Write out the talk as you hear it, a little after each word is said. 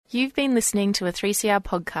You've been listening to a 3CR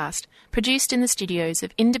podcast produced in the studios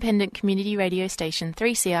of independent community radio station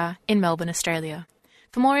 3CR in Melbourne, Australia.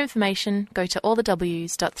 For more information, go to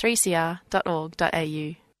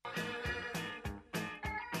allthews.3cr.org.au.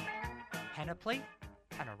 Panoply,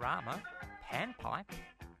 panorama, panpipe,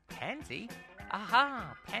 pansy,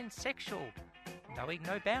 aha, pansexual, knowing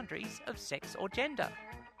no boundaries of sex or gender.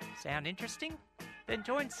 Sound interesting? Then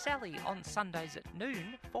join Sally on Sundays at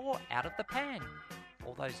noon for Out of the Pan.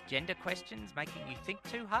 All those gender questions making you think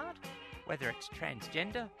too hard? Whether it's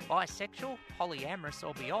transgender, bisexual, polyamorous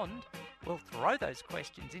or beyond, we'll throw those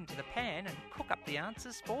questions into the pan and cook up the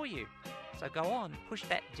answers for you. So go on, push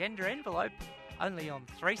that gender envelope, only on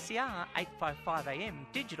 3CR 855am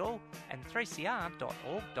digital and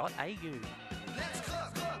 3cr.org.au. Let's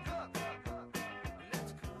cook.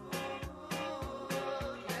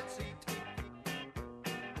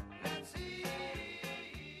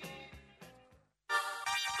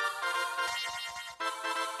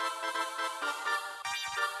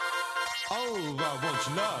 Oh, I want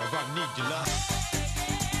your love, I need your love.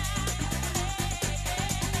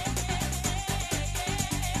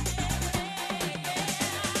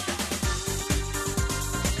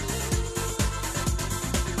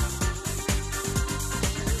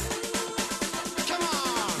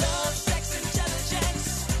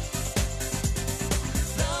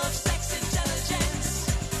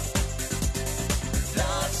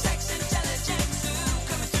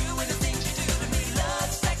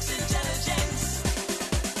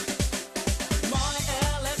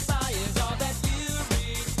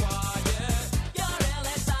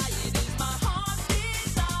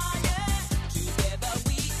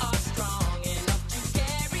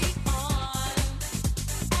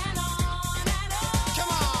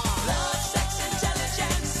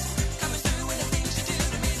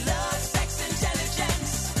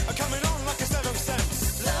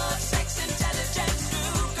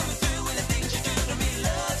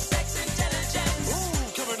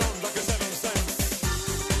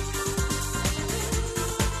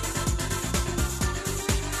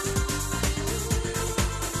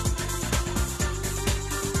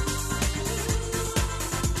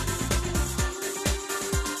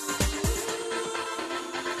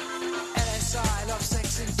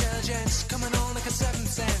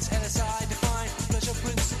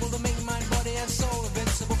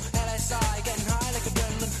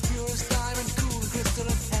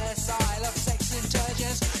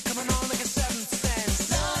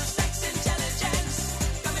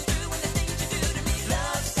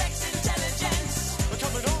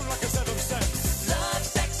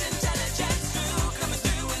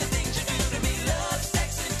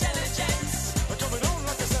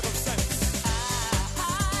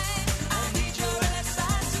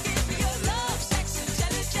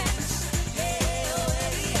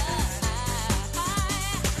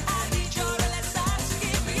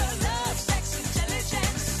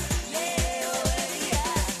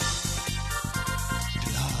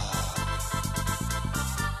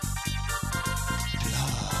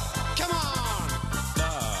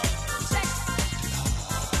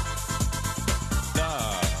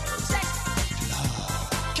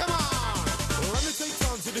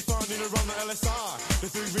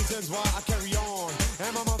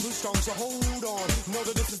 So hold on, know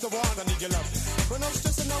that this is the one I need your love. But no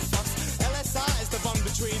stress and no fuss. LSI is the bond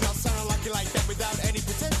between us. Sound like you like that without any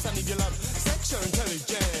pretense. I need your love, sexual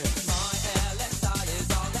intelligence. My LSI is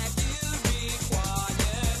all that you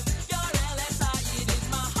require. Your LSI, it is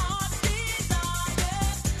my heart's desire.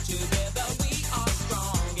 Together we are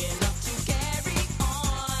strong enough to carry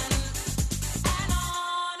on and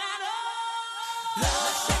on and on.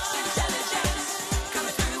 Love, sex, intelligence,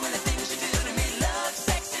 coming through with the things you do to me. Love,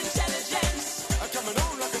 sex, intelligence, coming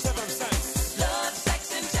on like a seventh sense. Love,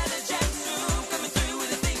 sex, intelligence, coming through with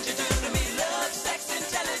the things you do to me. Love, sex,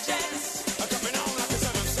 intelligence, coming on like a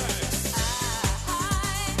seventh sense.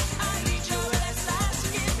 I need your LSI,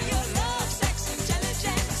 so give me your love, sex,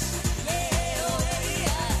 intelligence. Yeah, oh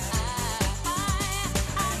yeah.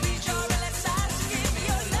 I need your LSI, so give me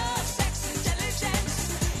your love, sex, intelligence.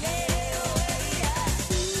 Yeah, oh yeah.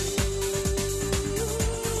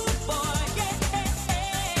 Boy, yeah.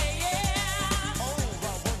 Oh, I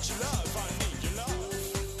want your love, I need your love.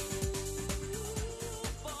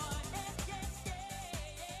 Boy, yeah.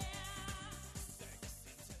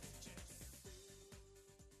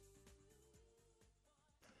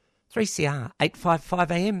 3CR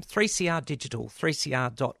 855am, 3CR digital,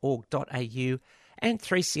 3cr.org.au and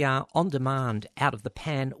 3CR on demand Out of the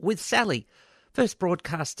Pan with Sally. First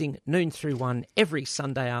broadcasting noon through 1 every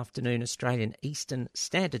Sunday afternoon Australian Eastern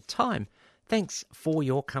Standard Time. Thanks for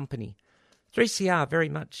your company. 3CR very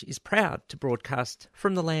much is proud to broadcast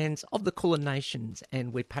from the lands of the Kulin Nations,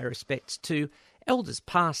 and we pay respects to elders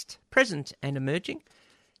past, present and emerging.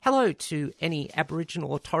 Hello to any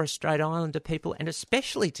Aboriginal or Torres Strait Islander people, and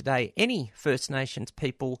especially today any First Nations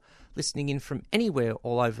people listening in from anywhere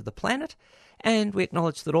all over the planet. And we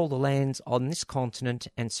acknowledge that all the lands on this continent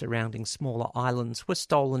and surrounding smaller islands were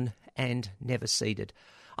stolen and never ceded.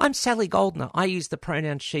 I'm Sally Goldner. I use the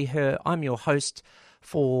pronoun she, her. I'm your host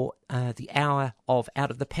for the hour of Out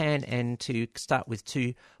of the Pan, and to start with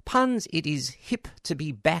two puns, it is hip to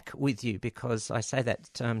be back with you, because I say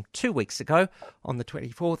that 2 weeks ago on the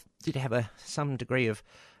 24th did have some degree of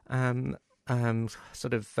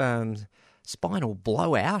spinal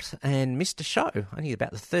blowout and missed a show. Only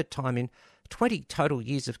about the third time in 20 total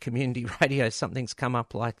years of community radio something's come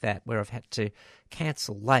up like that where I've had to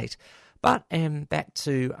cancel late. But am back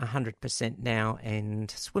to 100% now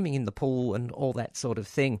and swimming in the pool and all that sort of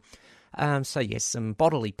thing. So yes, some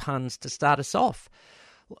bodily puns to start us off.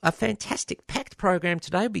 A fantastic packed program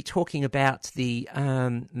today. We'll be talking about the,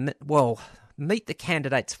 Meet the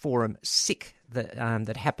Candidates Forum SIC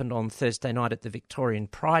that happened on Thursday night at the Victorian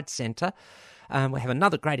Pride Centre. We have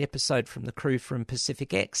another great episode from the crew from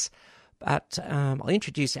Pacific X. But I'll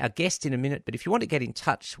introduce our guest in a minute. But if you want to get in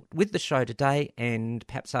touch with the show today and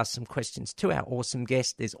perhaps ask some questions to our awesome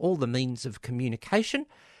guest, there's all the means of communication.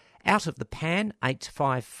 Out of the Pan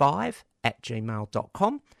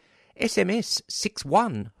 855@gmail.com. SMS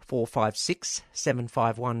 61456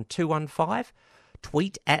 751 215.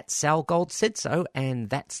 Tweet at Sal Gold Said So,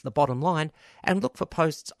 and that's the bottom line. And look for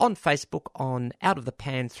posts on Facebook on Out of the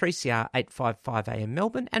Pan 3CR 855 AM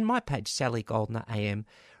Melbourne and my page Sally Goldner AM.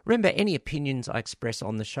 Remember, any opinions I express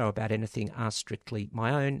on the show about anything are strictly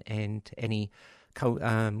my own, and any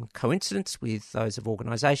coincidence with those of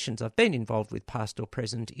organisations I've been involved with, past or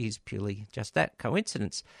present, is purely just that,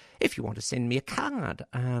 coincidence. If you want to send me a card,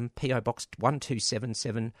 PO Box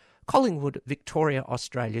 1277, Collingwood, Victoria,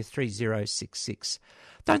 Australia 3066.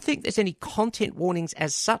 Don't think there's any content warnings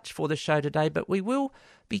as such for the show today, but we will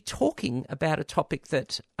be talking about a topic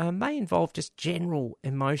that may involve just general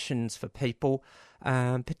emotions for people,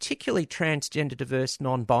 particularly transgender, diverse,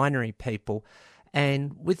 non-binary people.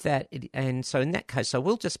 And with that, so in that case, so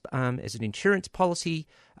we'll just, as an insurance policy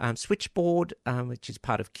switchboard, which is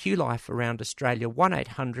part of QLife around Australia,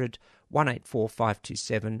 1800 184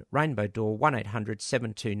 527, Rainbow Door 1800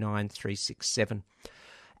 729 367.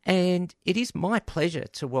 And it is my pleasure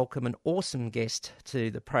to welcome an awesome guest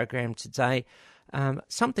to the program today,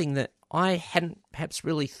 something that I hadn't perhaps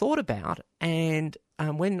really thought about. And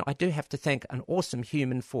when I do have to thank an awesome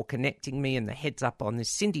human for connecting me and the heads up on this,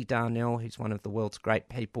 Cindy Darnell, who's one of the world's great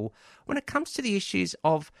people when it comes to the issues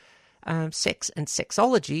of sex and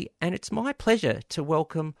sexology. And it's my pleasure to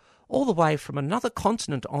welcome all the way from another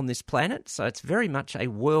continent on this planet, so it's very much a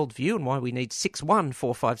world view, and why we need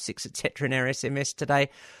 61456 etc. in our SMS today,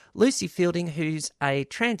 Lucy Fielding, who's a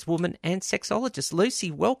trans woman and sexologist. Lucy,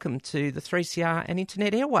 welcome to the 3CR and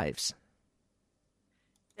Internet airwaves.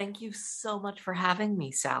 Thank you so much for having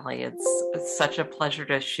me, Sally. It's such a pleasure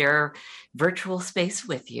to share virtual space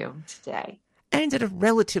with you today. And at a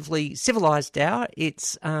relatively civilised hour,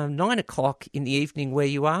 it's 9 o'clock in the evening where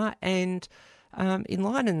you are, and in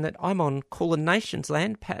line in that I'm on Kulin Nations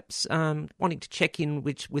land, perhaps wanting to check in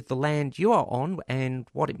with the land you are on and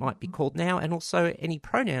what it might be called now, and also any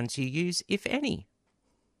pronouns you use, if any.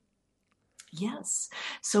 Yes.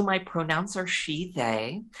 So my pronouns are she,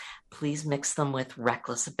 they. Please mix them with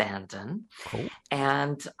reckless abandon. Cool.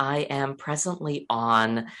 And I am presently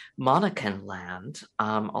on Monacan land,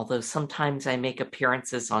 although sometimes I make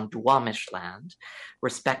appearances on Duwamish land,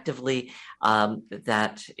 respectively.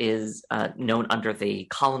 That is known under the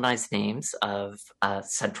colonized names of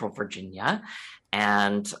Central Virginia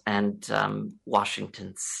and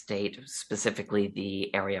Washington State, specifically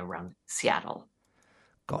the area around Seattle.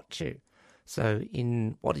 Got you. So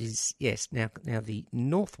in what is, now the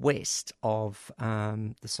northwest of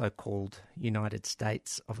the so-called United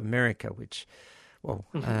States of America, which,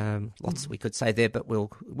 lots we could say there, but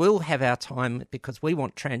we'll have our time because we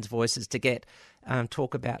want trans voices to get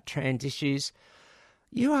talk about trans issues.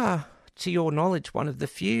 You are, to your knowledge, one of the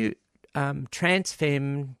few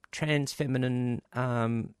trans-feminine,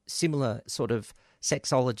 similar sort of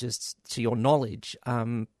sexologists, to your knowledge,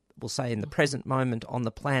 we'll say in the present moment on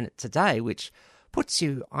the planet today, which puts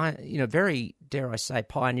you, very, dare I say,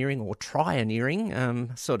 pioneering or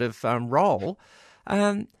trioneering sort of role.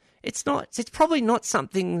 It's probably not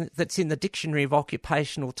something that's in the dictionary of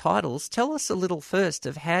occupational titles. Tell us a little first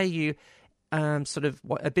of how you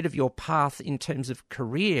a bit of your path in terms of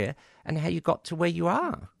career and how you got to where you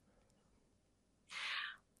are.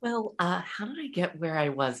 Well, how did I get where I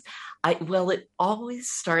was? It always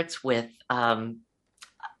starts with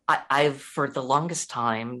I've for the longest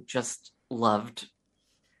time just loved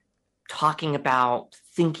talking about,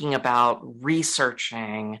 thinking about,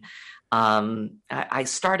 researching. I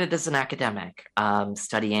started as an academic,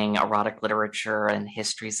 studying erotic literature and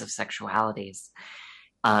histories of sexualities,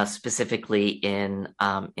 specifically in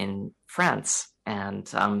France,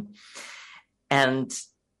 and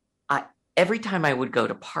every time I would go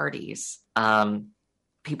to parties,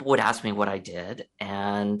 people would ask me what I did,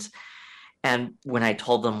 and when I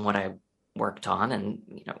told them what I worked on, and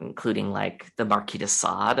including like the Marquis de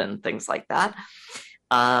Sade and things like that,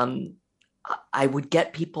 I would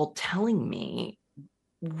get people telling me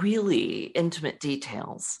really intimate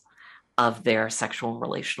details of their sexual and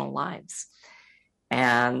relational lives,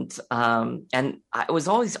 and I was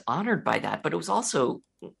always honored by that, but it was also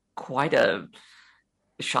quite a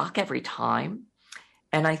shock every time.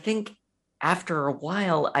 And I think after a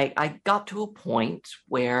while, I got to a point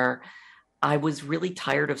where I was really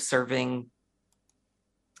tired of serving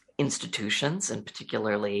institutions, and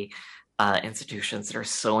particularly institutions that are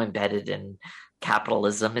so embedded in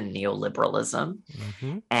capitalism and neoliberalism.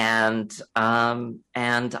 Mm-hmm. And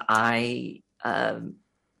I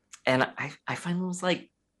finally was like,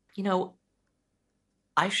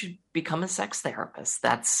 I should become a sex therapist.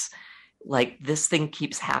 That's like, this thing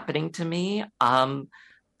keeps happening to me.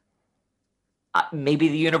 Maybe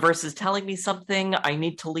the universe is telling me something. I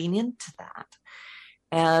need to lean into that.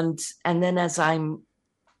 And then as I'm,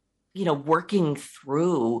 working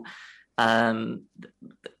through my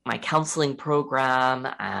counseling program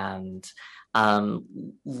and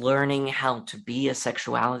learning how to be a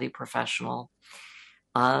sexuality professional,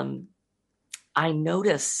 I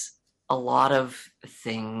notice a lot of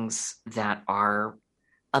things that are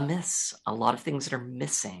amiss, a lot of things that are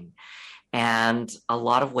missing, and a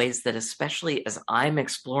lot of ways that, especially as I'm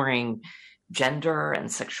exploring gender and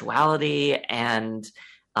sexuality and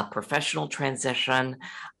a professional transition,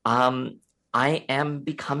 I am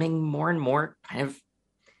becoming more and more kind of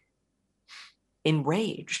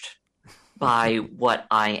enraged by what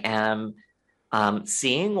I am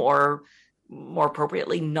seeing, or more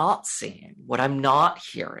appropriately, not seeing, what I'm not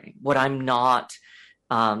hearing, what I'm not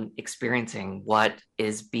experiencing, who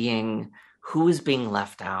is being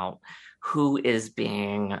left out, who is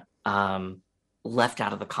being left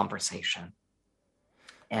out of the conversation,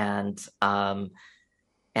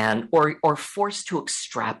 or forced to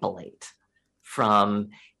extrapolate from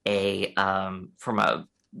a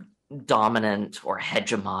dominant or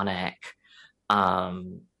hegemonic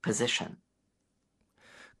position.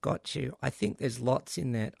 Got you. I think there's lots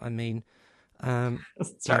in that. I mean,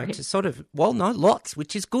 sorry, to sort of, lots,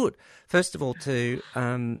 which is good. First of all,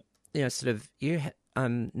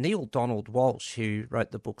 Neil Donald Walsh, who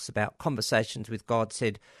wrote the books about Conversations with God,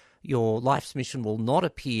 said your life's mission will not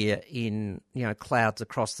appear in clouds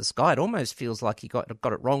across the sky. It almost feels like he got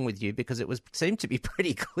it wrong with you, because it seemed to be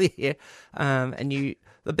pretty clear. And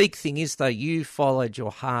the big thing is, though, you followed your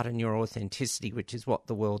heart and your authenticity, which is what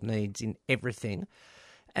the world needs in everything.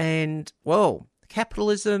 And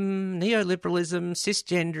capitalism, neoliberalism,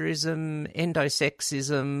 cisgenderism,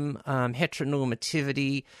 endosexism,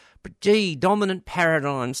 heteronormativity, dominant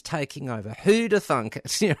paradigms taking over. Who'd have thunk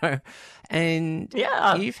it, And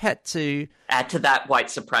you've had to add to that white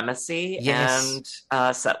supremacy, yes,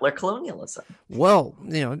 and settler colonialism. Well,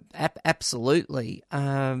 absolutely,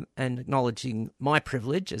 and acknowledging my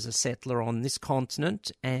privilege as a settler on this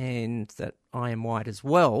continent, and that I am white as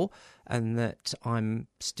well, and that I'm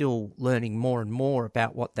still learning more and more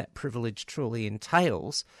about what that privilege truly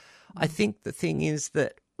entails. I think the thing is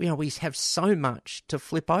that we have so much to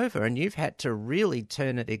flip over, and you've had to really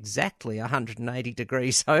turn it exactly 180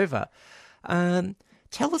 degrees over.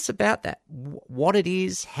 Tell us about that, what it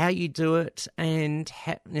is, how you do it, and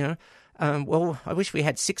I wish we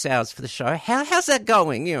had 6 hours for the show. How's that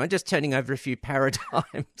going? Just turning over a few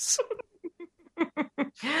paradigms.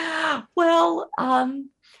 Well,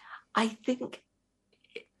 I think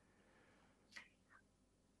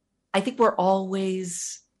we're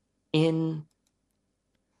always in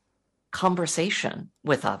conversation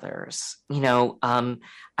with others.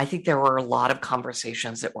 I think there were a lot of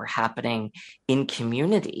conversations that were happening in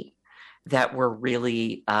community that were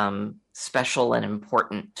really special and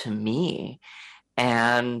important to me.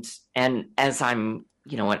 And as I'm,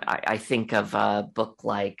 I think of a book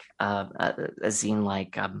like a zine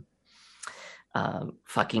like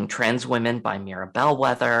Fucking Trans Women by Mira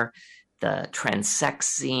Bellwether, the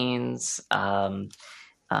Transsex zines,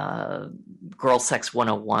 Girl Sex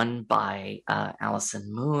 101 by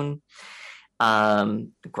Allison Moon,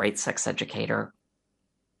 great sex educator.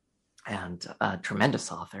 and a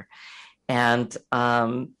tremendous author. And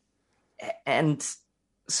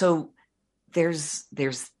so there's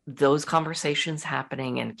those conversations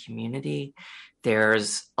happening in community.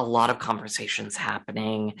 There's a lot of conversations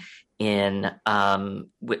happening in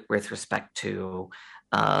with respect to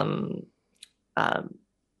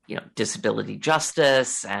disability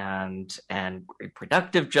justice and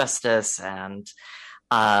reproductive justice and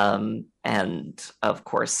of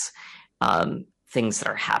course things that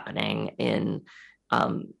are happening in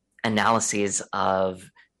analyses of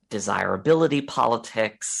desirability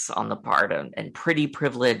politics on the part of, and pretty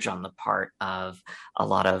privilege on the part of a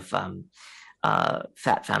lot of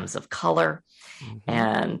fat femmes of color.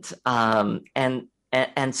 Mm-hmm.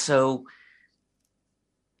 And so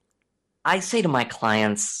I say to my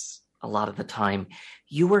clients a lot of the time,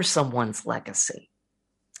 you are someone's legacy,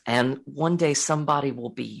 and one day somebody will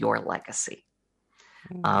be your legacy.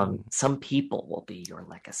 Some people will be your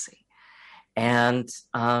legacy. And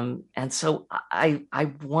so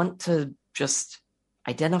I want to just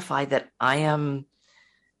identify that I am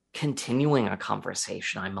continuing a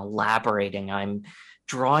conversation. I'm elaborating. I'm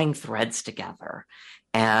drawing threads together.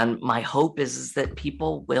 And my hope is that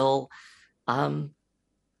people will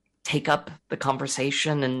take up the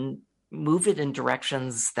conversation and move it in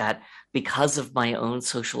directions that, because of my own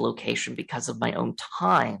social location, because of my own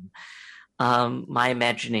time, my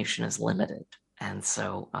imagination is limited. And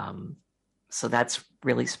so that's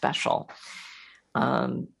really special.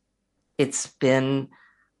 It's been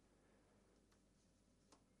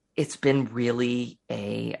really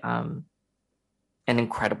an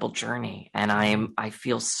incredible journey, and I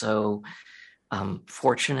feel so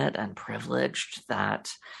fortunate and privileged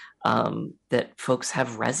that folks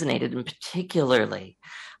have resonated, and particularly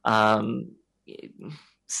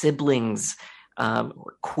siblings who are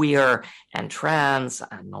queer and trans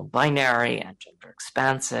and non-binary and gender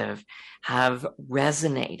expansive have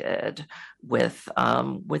resonated with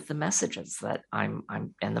the messages that I'm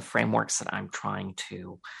and the frameworks that I'm trying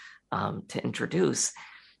to introduce.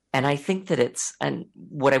 And I think that and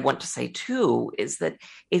what I want to say too is that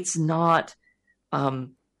it's not, I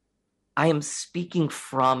am speaking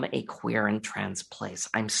from a queer and trans place.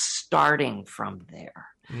 I'm starting from there.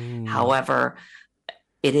 However,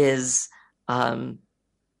 it is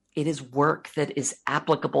work that is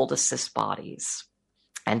applicable to cis bodies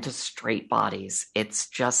and to straight bodies. It's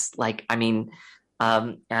just like,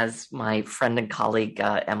 as my friend and colleague,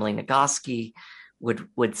 Emily Nagoski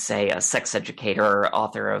would say, a sex educator,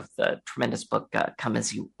 author of the tremendous book, Come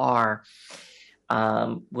As You Are,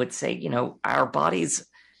 would say, our bodies,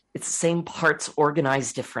 it's the same parts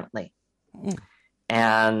organized differently.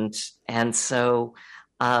 And so,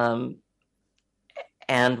 and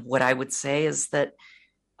what I would say is that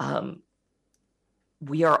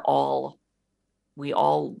we all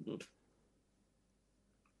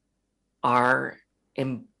are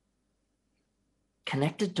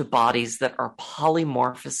connected to bodies that are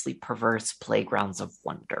polymorphously perverse playgrounds of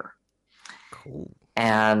wonder. Cool.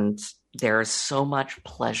 And there's so much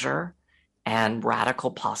pleasure and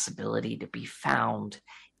radical possibility to be found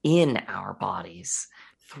in our bodies,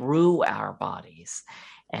 through our bodies.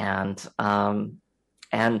 And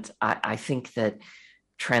I think that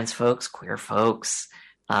trans folks, queer folks,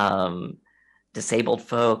 disabled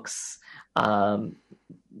folks,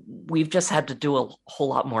 we've just had to do a whole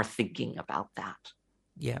lot more thinking about that.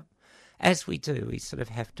 Yeah. As we do, we sort of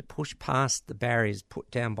have to push past the barriers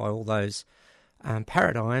put down by all those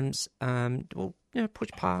paradigms,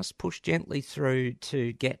 push gently through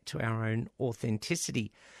to get to our own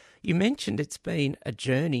authenticity. You mentioned it's been a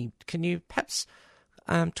journey. Can you perhaps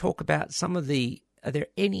talk about some of are there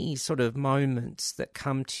any sort of moments that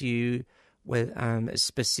come to you where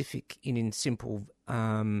specific in simple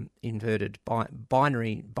inverted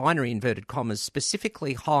binary inverted commas,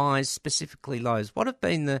 specifically highs, specifically lows? What have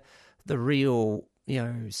been the real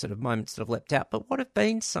sort of moments that have leapt out? But what have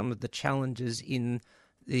been some of the challenges in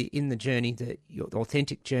the journey the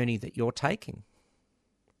authentic journey that you're taking?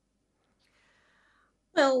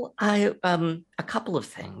 Well, a couple of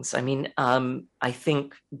things. I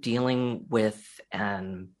think dealing with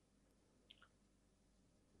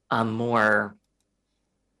a more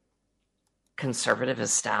conservative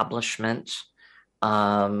establishment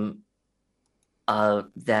that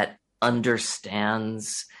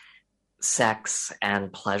understands sex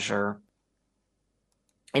and pleasure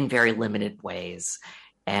in very limited ways,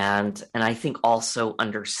 and I think also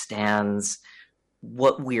understands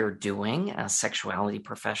what we're doing as sexuality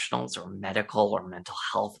professionals or medical or mental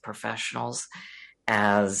health professionals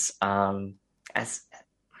as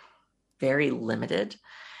very limited.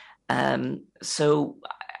 So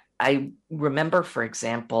I remember, for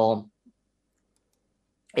example,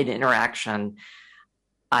 an interaction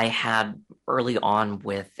I had early on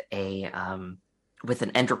with an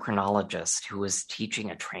endocrinologist who was teaching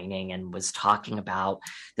a training and was talking about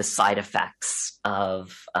the side effects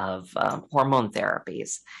of hormone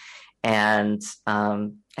therapies, and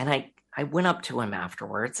I went up to him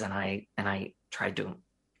afterwards, and I tried to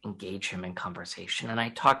engage him in conversation, and I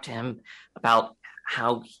talked to him about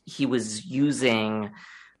how he was using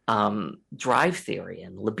drive theory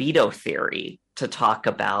and libido theory to talk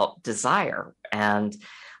about desire. And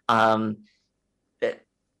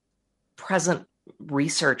present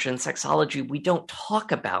research in sexology, we don't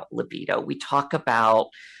talk about libido. We talk about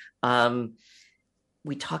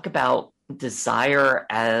desire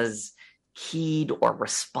as keyed or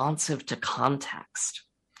responsive to context.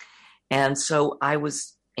 And so I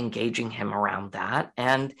was engaging him around that,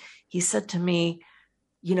 and he said to me,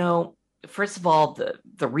 first of all,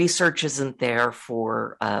 the research isn't there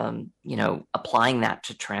for, applying that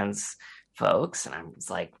to trans folks. And I was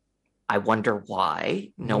like, I wonder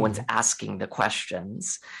why no one's asking the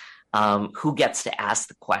questions. Who gets to ask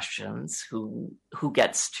the questions? Who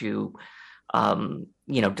gets to,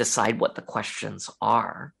 decide what the questions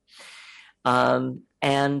are? And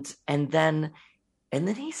then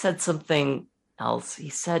he said something else. He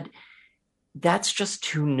said, that's just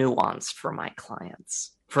too nuanced for my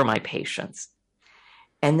clients, for my patients.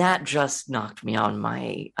 And that just knocked me on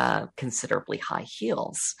my considerably high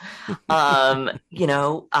heels,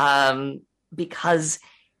 because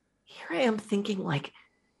here I am thinking, like,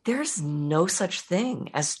 there's no such thing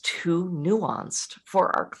as too nuanced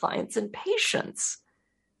for our clients and patients.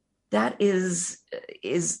 That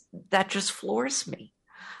just floors me.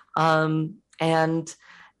 And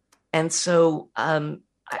so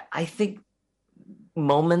I think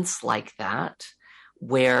moments like that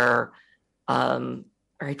where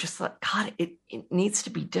I just thought, God, it needs to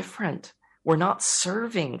be different. We're not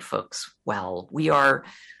serving folks well. We are,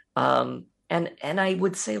 and I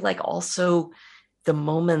would say, like, also the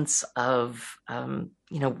moments of,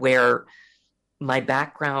 where my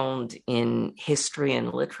background in history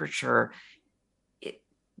and literature,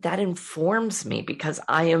 that informs me, because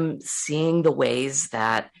I am seeing the ways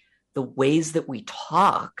that we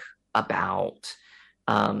talk about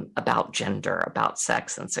gender, about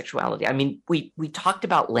sex and sexuality. I mean, we talked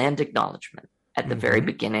about land acknowledgement at the very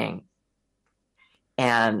beginning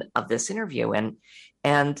and of this interview, and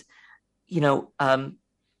there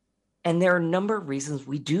are a number of reasons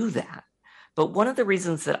we do that. But one of the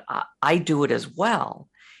reasons that I do it as well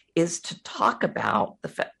is to talk about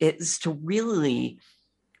is to really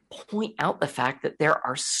point out the fact that there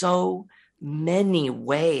are so many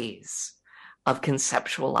ways of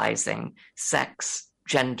conceptualizing sex,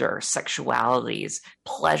 gender, sexualities,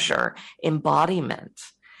 pleasure, embodiment,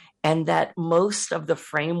 and that most of the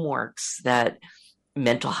frameworks that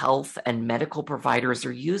mental health and medical providers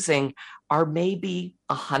are using are maybe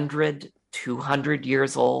 100, 200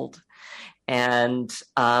 years old. And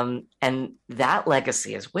that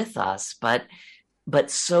legacy is with us, but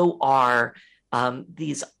so are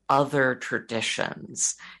these other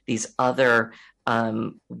traditions, these other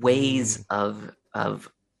ways of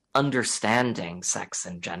understanding sex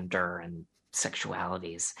and gender and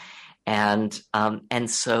sexualities. And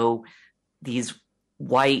so these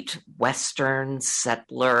white Western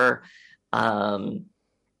settler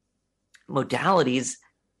modalities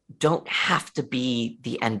don't have to be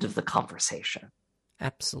the end of the conversation.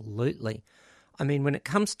 Absolutely. I mean, when it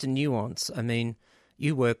comes to nuance, I mean,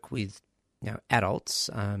 you work with adults.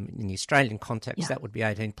 In the Australian context, that would be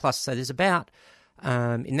 18 plus. So there's about,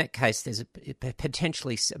 in that case, there's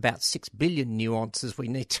potentially about 6 billion nuances we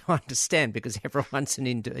need to understand, because everyone's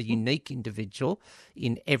a unique individual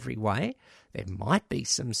in every way. There might be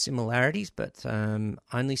some similarities, but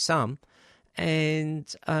only some.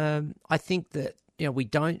 And I think that we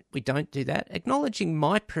don't do that. Acknowledging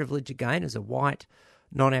my privilege again as a white,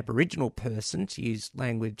 non-Aboriginal person, to use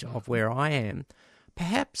language of where I am.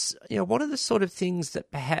 Perhaps, what are the sort of things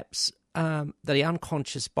that perhaps the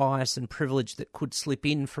unconscious bias and privilege that could slip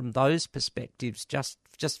in from those perspectives, just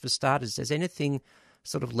for starters? Has anything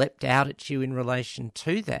sort of leapt out at you in relation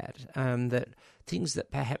to that, that things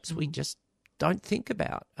that perhaps we just don't think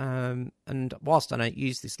about? And whilst I don't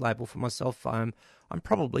use this label for myself, I'm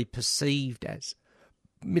probably perceived as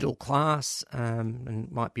middle class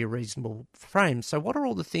and might be a reasonable frame. So what are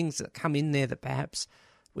all the things that come in there that perhaps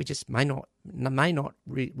we just may not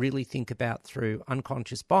really think about through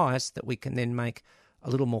unconscious bias, that we can then make a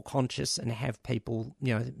little more conscious and have people,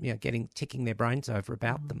 ticking their brains over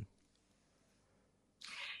about them?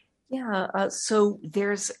 Yeah, so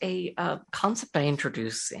there's a concept I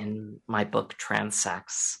introduce in my book,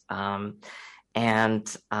 Transsex,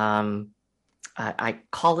 and I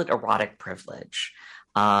call it erotic privilege.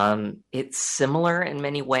 It's similar in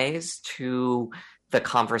many ways to the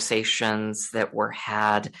conversations that were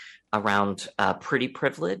had around pretty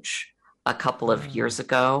privilege a couple of years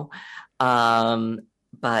ago.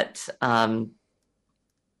 But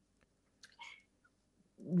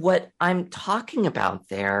what I'm talking about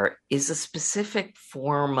there is a specific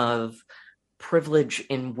form of privilege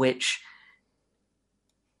in which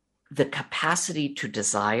the capacity to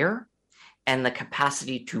desire and the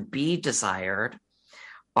capacity to be desired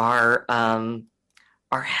are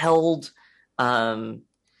held, are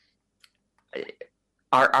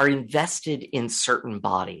invested in certain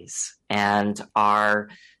bodies, and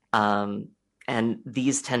and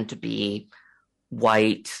these tend to be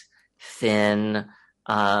white, thin,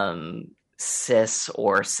 cis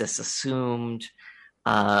or cis assumed,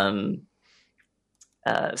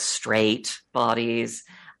 straight bodies,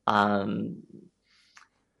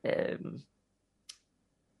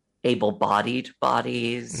 able-bodied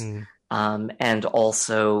bodies, and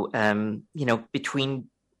also, between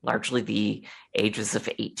largely the ages of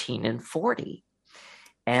 18 and 40.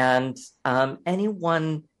 And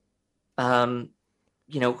anyone, who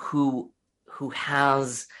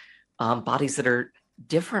has bodies that are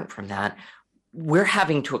different from that, we're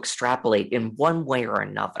having to extrapolate in one way or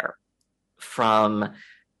another from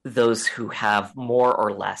those who have more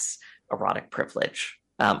or less erotic privilege,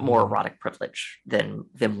 more erotic privilege than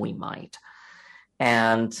we might.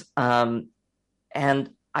 And I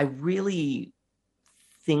really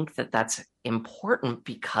think that that's important,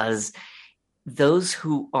 because those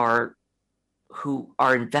who are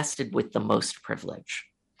invested with the most privilege,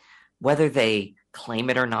 whether they claim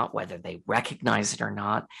it or not, whether they recognize it or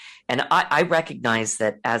not, and I recognize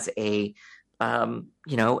that as a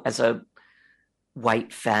as a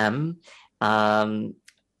white femme,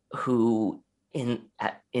 who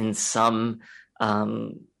in some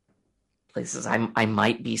places I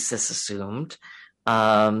might be cis assumed,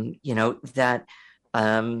 that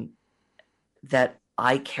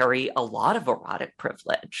I carry a lot of erotic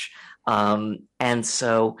privilege, and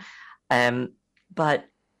so, but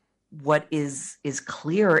what is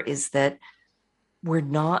clear is that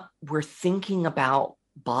we're thinking about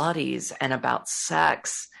bodies and about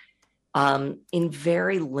sex in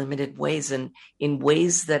very limited ways, and in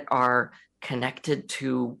ways that are connected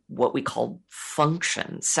to what we call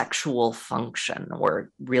function, sexual function, or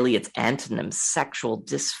really its antonym, sexual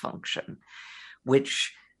dysfunction,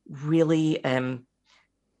 which really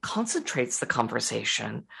concentrates the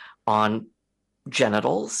conversation on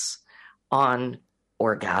genitals, on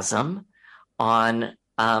orgasm, on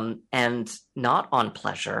and not on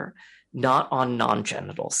pleasure, not on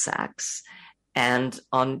non-genital sex, and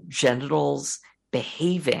on genitals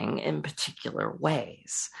behaving in particular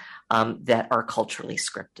ways that are culturally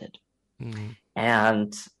scripted.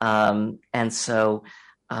 And so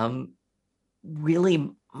really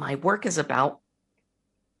my work is about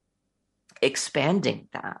expanding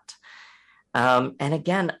that. And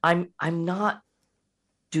again, I'm not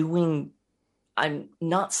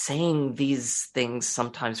saying these things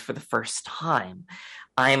sometimes for the first time.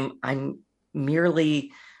 I'm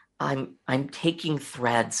taking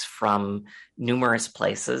threads from numerous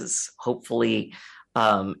places, hopefully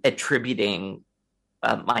attributing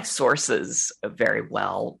my sources very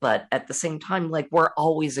well, but at the same time, like, we're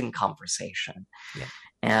always in conversation. Yeah.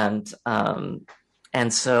 And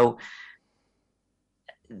so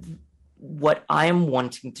what I'm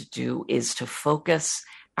wanting to do is to focus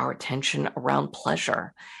our attention around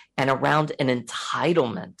pleasure and around an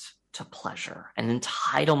entitlement to pleasure, an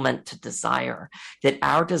entitlement to desire, that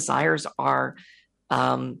our desires are,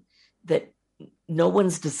 that no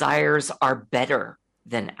one's desires are better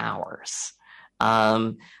than ours,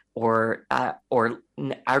 or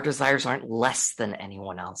our desires aren't less than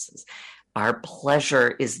anyone else's. Our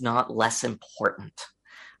pleasure is not less important.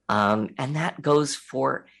 And that goes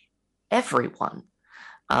for everyone.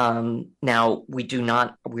 Now, we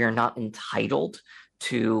are not entitled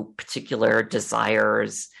to particular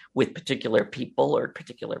desires with particular people, or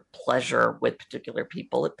particular pleasure with particular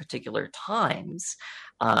people at particular times.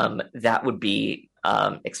 That would be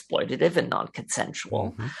exploitative and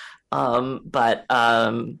non-consensual. But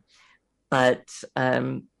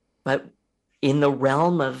in the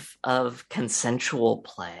realm of consensual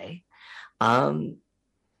play,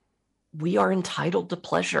 we are entitled to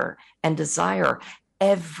pleasure and desire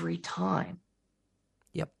every time.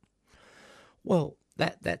 Yep. Well,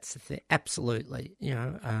 that's the thing. Absolutely.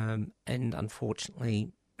 And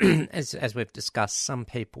unfortunately, as we've discussed, some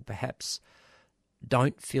people perhaps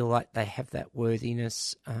don't feel like they have that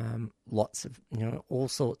worthiness. Lots of, all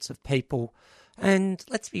sorts of people And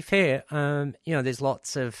let's be fair, there's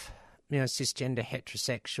lots of, cisgender,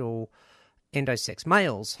 heterosexual, endosex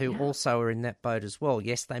males who also are in that boat as well.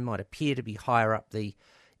 Yes, they might appear to be higher up I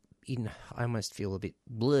almost feel a bit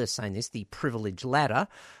blur saying this, the privilege ladder.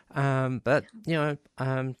 But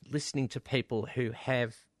listening to people who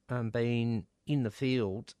have been in the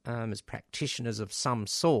field as practitioners of some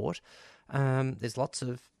sort, there's lots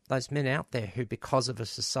of those men out there who, because of a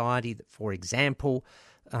society that, for example,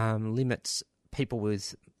 limits people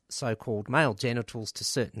with so-called male genitals to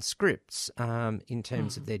certain scripts in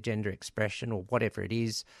terms of their gender expression or whatever it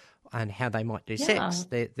is, and how they might do sex,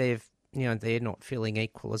 they're not feeling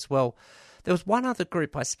equal as well. There was one other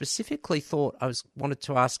group I specifically thought wanted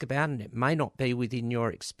to ask about, and it may not be within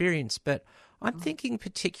your experience, but I'm thinking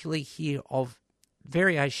particularly here of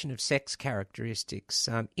variation of sex characteristics,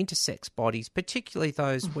 intersex bodies, particularly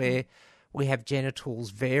those where we have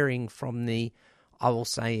genitals varying from I will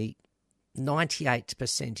say,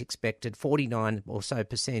 98% expected, 49 or so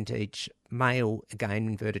percent each male, again,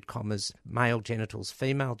 inverted commas, male genitals,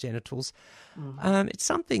 female genitals. It's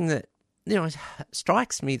something that,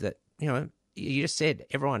 strikes me that, you just said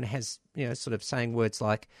everyone has, sort of saying words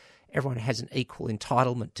like everyone has an equal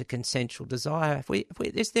entitlement to consensual desire.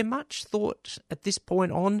 Is there much thought at this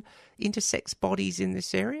point on intersex bodies in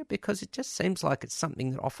this area? Because it just seems like it's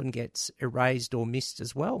something that often gets erased or missed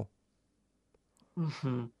as well.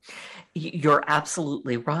 Mm-hmm. You're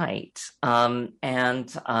absolutely right. I,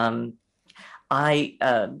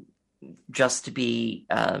 just to be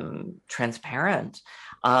transparent,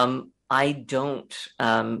 I don't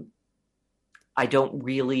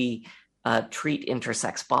really treat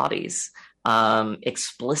intersex bodies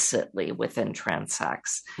explicitly within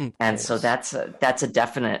transsex, and so that's a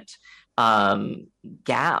definite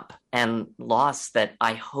gap and loss that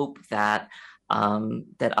I hope that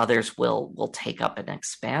others will take up and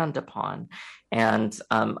expand upon. And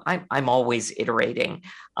I'm always iterating,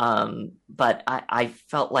 but I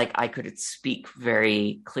felt like I could speak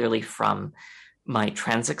very clearly from my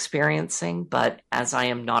trans experiencing, but as I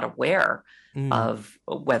am not aware of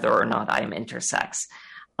whether or not I am intersex,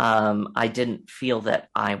 I didn't feel that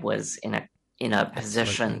I was in a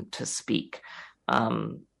position to speak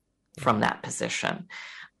from that position.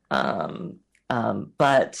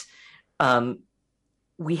 But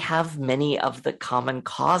we have many of the common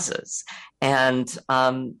causes, and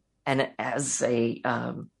as a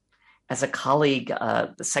colleague,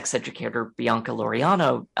 the sex educator Bianca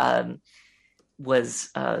Laureano was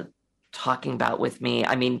talking about with me.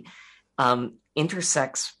 I mean,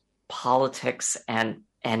 intersex politics and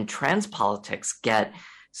trans politics get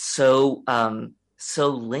so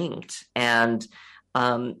linked, and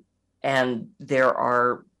there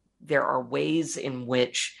are ways in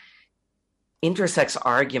which intersex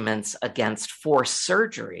arguments against forced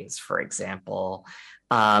surgeries, for example,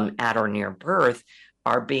 at or near birth,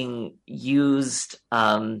 are being misused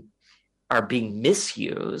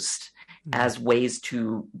as ways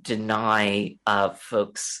to deny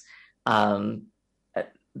folks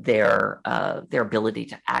their ability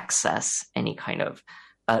to access any kind of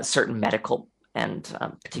certain medical and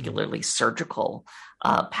particularly surgical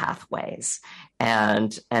pathways,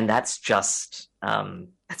 and that's just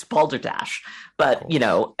that's balderdash. But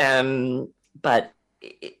but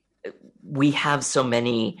we have so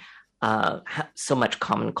many so much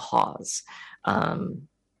common cause,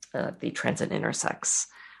 the trans and intersex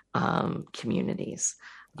communities.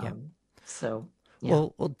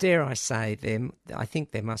 Well, dare I say, I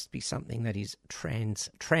think there must be something that is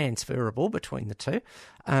transferable between the two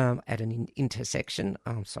at an intersection.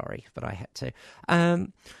 I'm sorry, but I had to.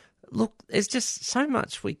 Look, there's just so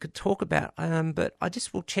much we could talk about, but I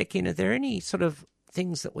just will check in. Are there any sort of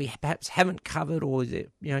things that we perhaps haven't covered, or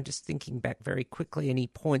just thinking back very quickly, any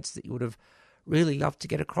points that you would have really loved to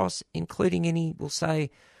get across, including any, we'll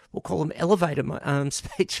call them elevator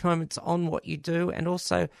speech moments on what you do, and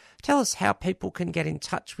also tell us how people can get in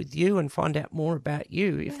touch with you and find out more about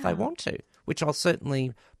you if they want to, which I'll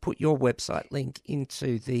certainly put your website link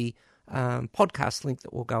into the podcast link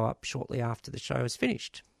that will go up shortly after the show is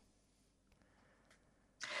finished.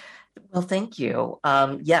 Well, thank you.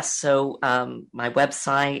 Yes, so my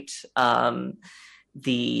website, I'm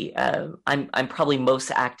probably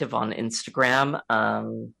most active on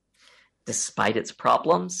Instagram, despite its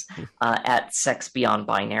problems, at Sex Beyond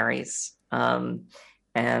Binaries. And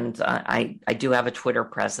I do have a Twitter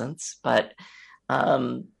presence, but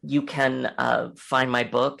you can find my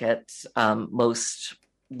book at most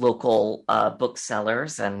local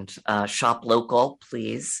booksellers, and shop local,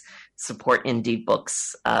 please. Support indie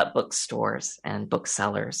books, bookstores and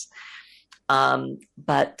booksellers.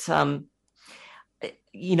 But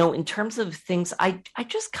in terms of things, I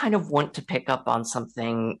just kind of want to pick up on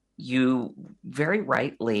something you very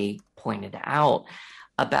rightly pointed out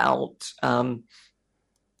about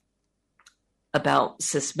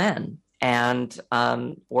cis men and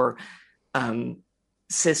or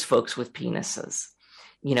cis folks with penises,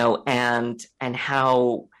 and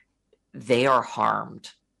how they are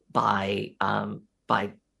harmed by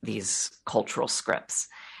these cultural scripts.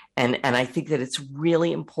 And I think that it's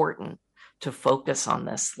really important to focus on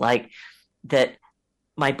this, like that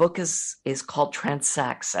my book is called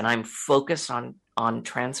Transsex, and I'm focused on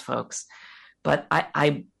trans folks, but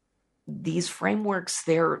I these frameworks,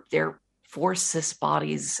 they're for cis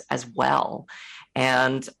bodies as well.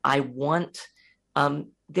 And I want,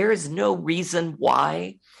 there is no reason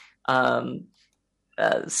why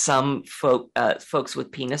some folks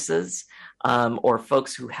with penises or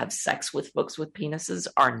folks who have sex with folks with penises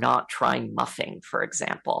are not trying muffing, for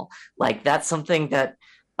example. Like that's something that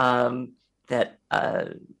that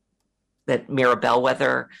Mira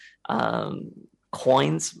Bellwether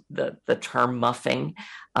coins the term muffing,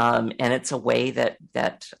 and it's a way that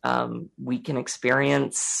we can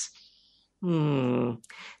experience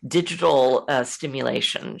digital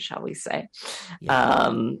stimulation, shall we say,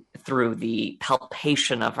 through the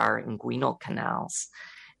palpation of our inguinal canals,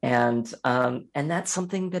 and that's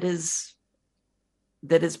something that is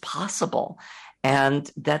possible,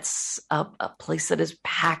 and that's a place that is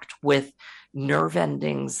packed with nerve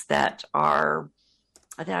endings that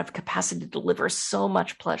have capacity to deliver so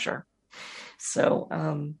much pleasure. So,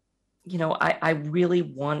 I really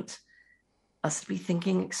want us to be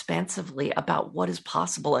thinking expansively about what is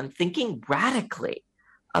possible and thinking radically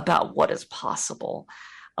about what is possible.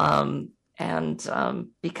 Because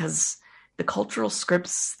the cultural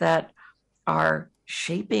scripts that are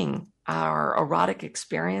shaping our erotic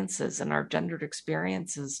experiences and our gendered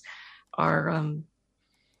experiences are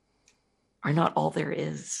not all there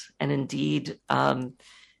is. And indeed,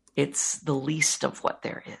 it's the least of what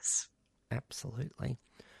there is. Absolutely.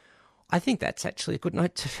 I think that's actually a good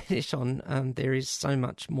note to finish on. There is so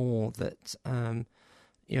much more that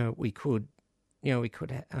we could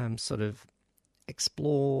sort of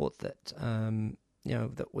explore. That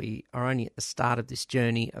that we are only at the start of this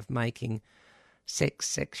journey of making sex,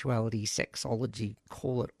 sexuality, sexology,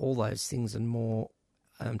 call it all those things and more,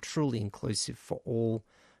 truly inclusive for all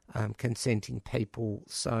consenting people.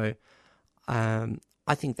 So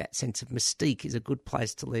I think that sense of mystique is a good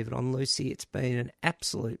place to leave it on, Lucy. It's been an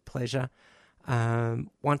absolute pleasure.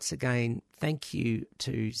 Once again, thank you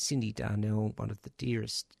to Cindy Darnell, one of the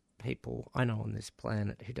dearest people I know on this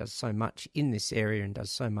planet, who does so much in this area and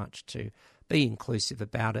does so much to be inclusive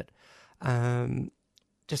about it.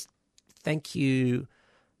 Just thank you,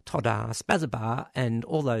 Toda, Spazaba, and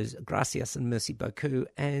all those gracias and merci beaucoup.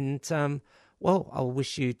 And, I'll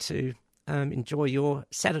wish you to enjoy your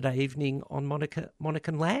Saturday evening on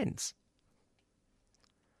Monacan lands.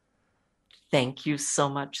 Thank you so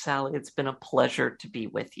much, Sally. It's been a pleasure to be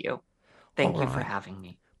with you. Thank you for having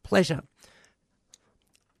me. Pleasure.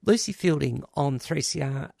 Lucy Fielding on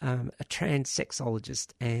 3CR, a trans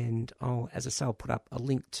sexologist, and as I say, I'll put up a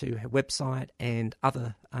link to her website and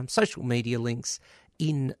other social media links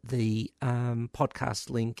in the podcast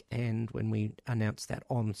link, and when we announce that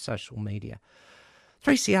on social media.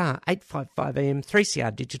 3CR 855 AM,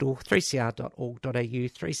 3CR Digital, 3cr.org.au,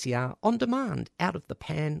 3CR On Demand, Out of the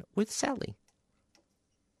Pan with Sally.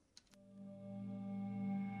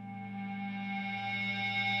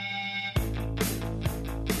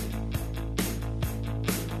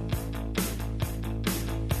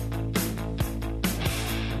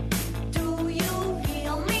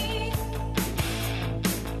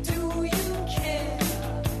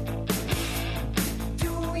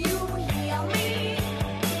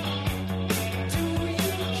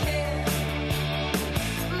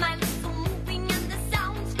 My lips are moving and the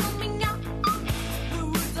sounds coming out.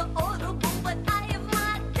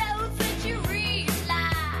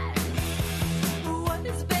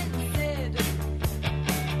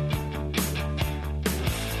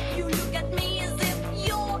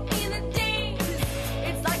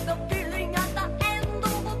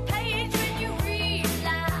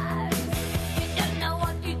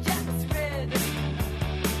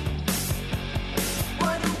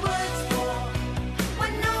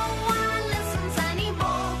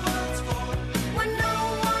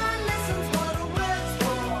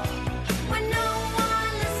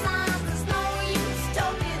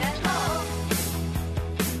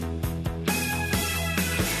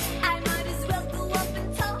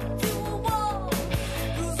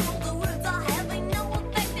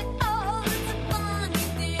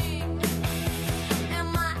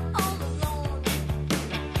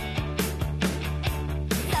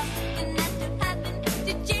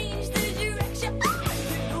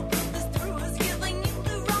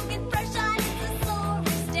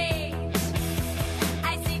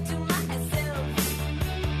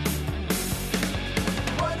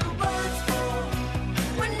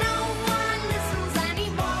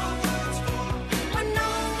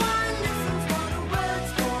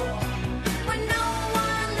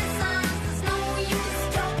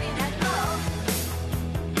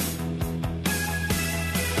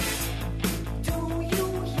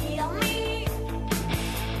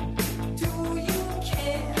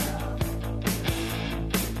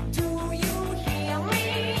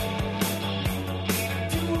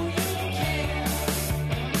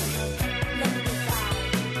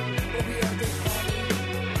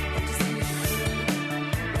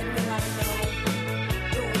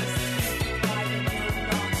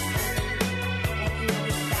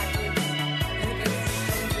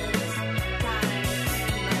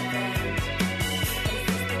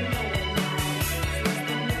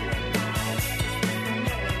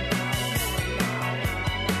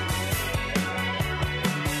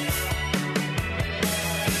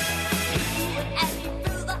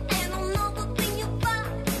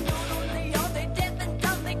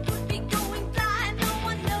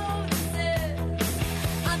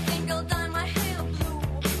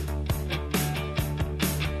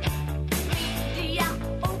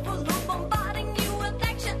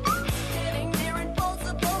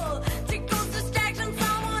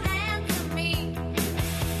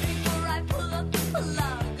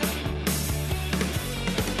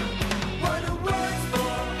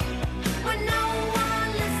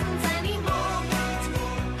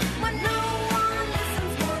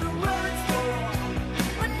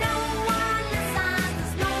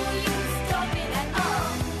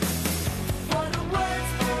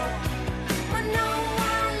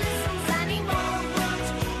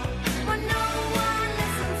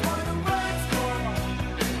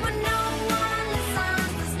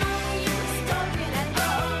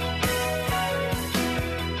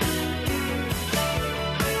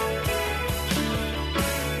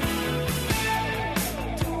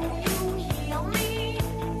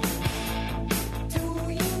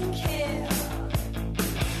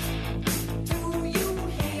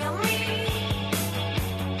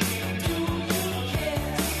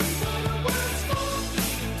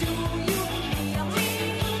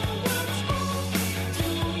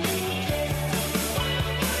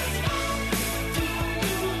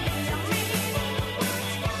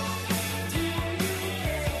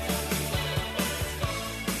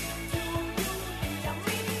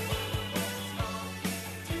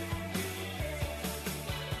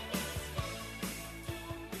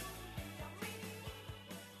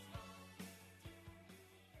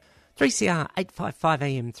 3CR 855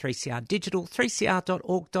 AM, 3CR digital,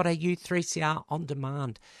 3cr.org.au, 3CR on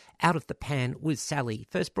demand. Out of the Pan with Sally.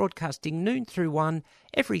 First broadcasting noon through 1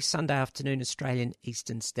 every Sunday afternoon, Australian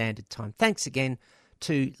Eastern Standard Time. Thanks again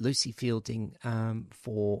to Lucy Fielding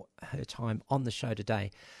for her time on the show today.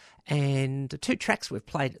 And the two tracks we've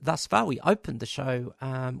played thus far, we opened the show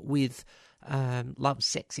with Love,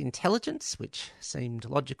 Sex, Intelligence, which seemed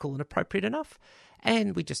logical and appropriate enough.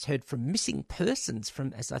 And we just heard from Missing Persons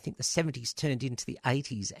from, as I think the 70s turned into the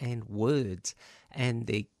 80s, and Words, and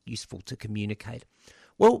they're useful to communicate.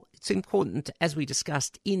 Well, it's important, as we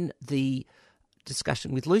discussed in the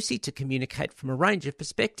discussion with Lucy, to communicate from a range of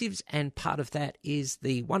perspectives, and part of that is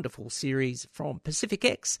the wonderful series from Pacific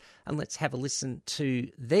X. And let's have a listen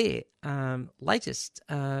to their latest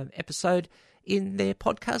episode in their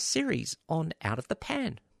podcast series on Out of the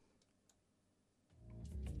Pan.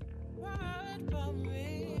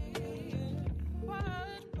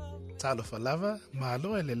 Talofa lava,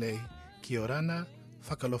 mahaloa lelei, kia orana,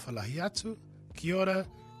 whakalofa lahi atu, kia ora,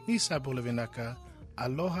 nisa bulavinaka,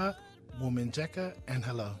 aloha, womanjeka, and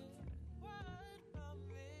hello.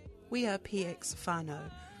 We are PX Whānau,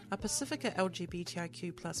 a Pacifica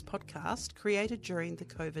LGBTIQ+ podcast created during the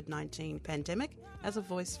COVID-19 pandemic as a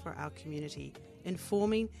voice for our community,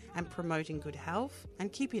 informing and promoting good health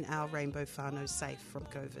and keeping our rainbow whānau safe from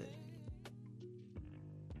COVID.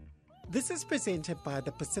 This is presented by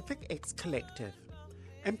the Pacific X Collective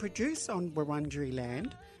and produced on Wurundjeri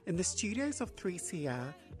land in the studios of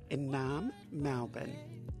 3CR in Naarm, Melbourne.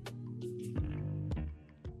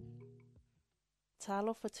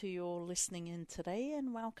 Talofa to you all listening in today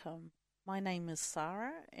and welcome. My name is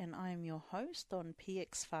Sarah and I am your host on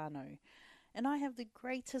PX Whānau, and I have the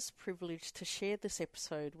greatest privilege to share this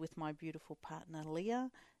episode with my beautiful partner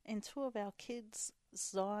Leah and two of our kids,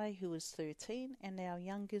 Zai, who is 13, and our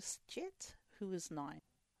youngest, Jet, who is 9.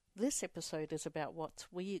 This episode is about what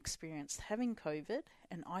we experienced having COVID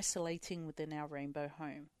and isolating within our rainbow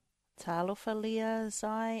home. Talofa, Leah,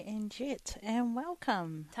 Zai, and Jet, and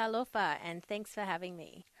welcome. Talofa, and thanks for having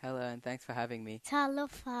me. Hello, and thanks for having me.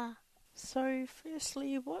 Talofa. So,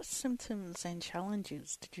 firstly, what symptoms and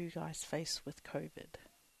challenges did you guys face with COVID?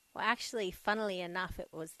 Well, actually, funnily enough, it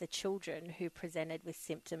was the children who presented with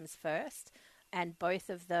symptoms first, and both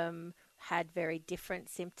of them had very different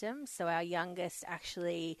symptoms. So our youngest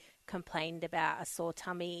actually complained about a sore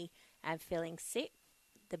tummy and feeling sick.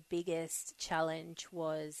 The biggest challenge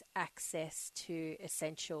was access to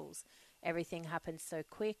essentials. Everything happened so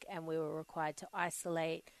quick and we were required to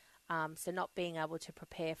isolate. So not being able to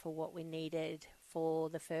prepare for what we needed for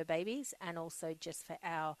the fur babies and also just for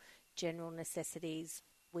our general necessities.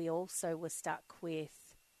 We also were stuck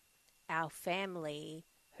with our family,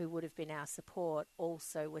 who would have been our support,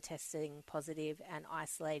 also were testing positive and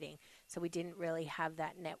isolating. So we didn't really have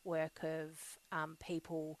that network of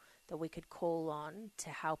people that we could call on to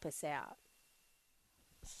help us out.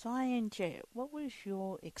 Sai and Jet, what was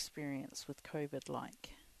your experience with COVID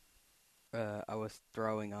like? I was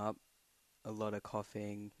throwing up, a lot of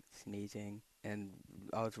coughing, sneezing, and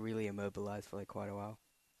I was really immobilized for quite a while.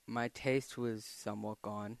 My taste was somewhat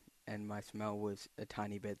gone, and my smell was a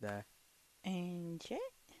tiny bit there. And Jet?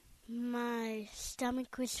 My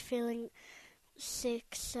stomach was feeling sick,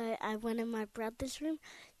 so I went in my brother's room.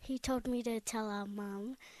 He told me to tell our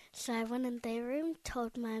mum. So I went in their room,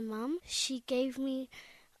 told my mum. She gave me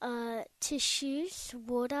tissues,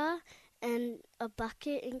 water, and a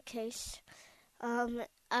bucket in case. I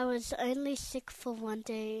was only sick for one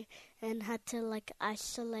day and had to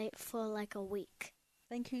isolate for a week.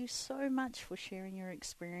 Thank you so much for sharing your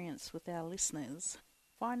experience with our listeners.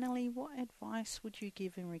 Finally, what advice would you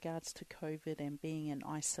give in regards to COVID and being in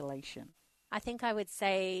isolation? I think I would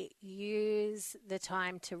say use the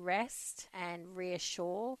time to rest and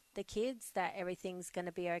reassure the kids that everything's going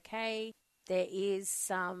to be okay. There is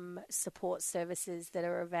some support services that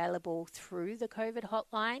are available through the COVID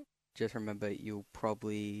hotline. Just remember, you'll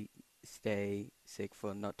probably stay sick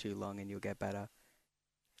for not too long and you'll get better.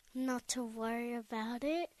 Not to worry about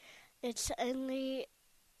it. It's only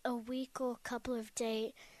a week or a couple of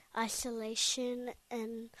day isolation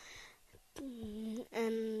and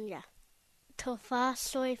yeah. Tofa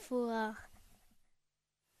soifua.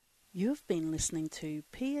 You've been listening to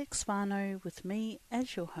PX Whānau with me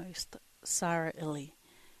as your host, Sarah Illy.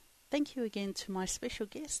 Thank you again to my special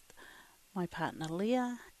guest, my partner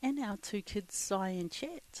Leah, and our two kids, Zai and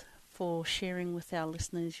Jet, for sharing with our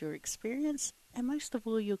listeners your experience and most of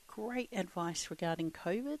all your great advice regarding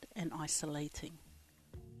COVID and isolating.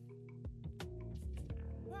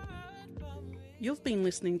 You've been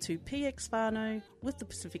listening to PX Whānau with the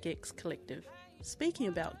Pacific X Collective. speaking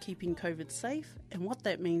about keeping COVID safe and what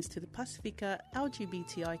that means to the Pacifica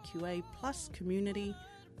LGBTIQA plus community.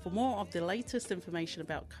 For more of the latest information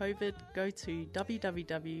about COVID, go to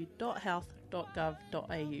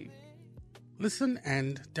www.health.gov.au. Listen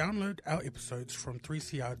and download our episodes from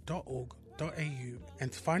 3cr.org.au,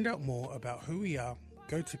 and to find out more about who we are,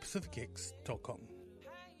 go to pacificx.com.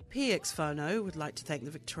 PX Whānau would like to thank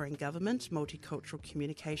the Victorian Government Multicultural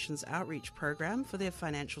Communications Outreach Program for their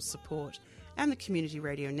financial support and the Community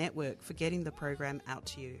Radio Network for getting the program out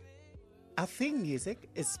to you. Our theme music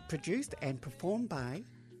is produced and performed by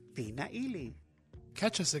Vina Ili.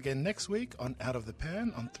 Catch us again next week on Out of the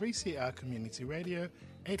Pan on 3CR Community Radio,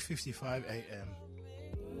 8:55 a.m.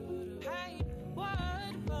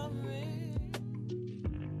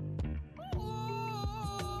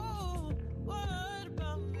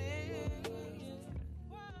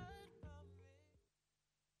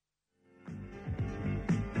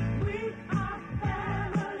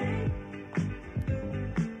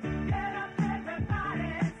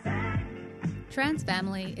 Trans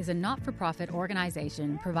Family is a not-for-profit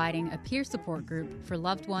organisation providing a peer support group for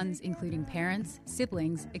loved ones including parents,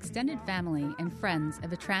 siblings, extended family and friends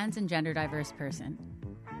of a trans and gender diverse person.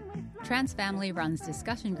 Trans Family runs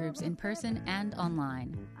discussion groups in person and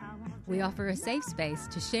online. We offer a safe space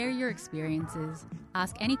to share your experiences,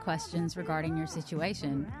 ask any questions regarding your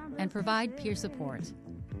situation, and provide peer support.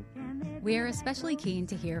 We are especially keen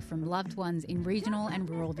to hear from loved ones in regional and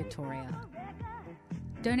rural Victoria.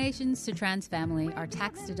 Donations to Trans Family are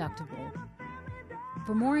tax deductible.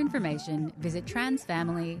 For more information, visit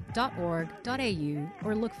transfamily.org.au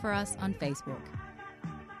or look for us on Facebook.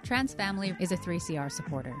 Trans Family is a 3CR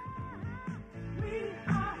supporter. We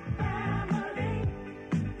are family.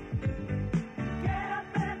 Get up,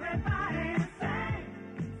 everybody, and sing.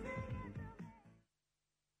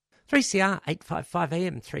 3CR 855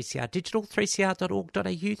 AM, 3CR Digital, 3cr.org.au,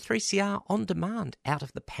 3CR On Demand, Out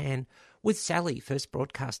of the Pan with Sally, first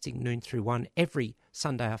broadcasting noon through 1 every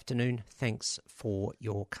Sunday afternoon. Thanks for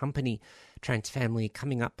your company. Trans Family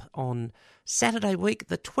coming up on Saturday week,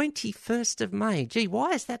 the 21st of May. Gee,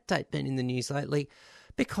 why has that date been in the news lately?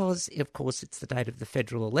 Because, of course, it's the date of the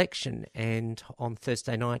federal election, and on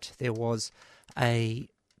Thursday night there was a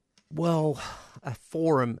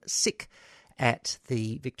forum sick at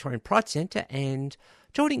the Victorian Pride Centre, and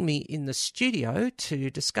joining me in the studio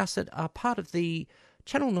to discuss it are part of the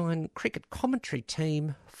Channel 9 cricket commentary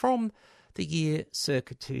team from the year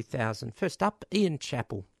circa 2000. First up, Ian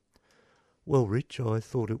Chappell. Well, Rich, I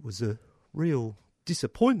thought it was a real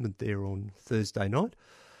disappointment there on Thursday night.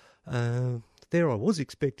 There I was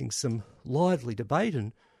expecting some lively debate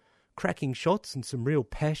and cracking shots and some real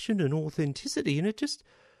passion and authenticity, and it just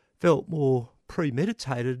felt more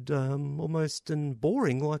premeditated, almost and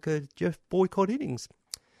boring, like a Jeff Boycott innings.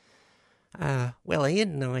 Well,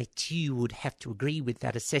 Ian, I too would have to agree with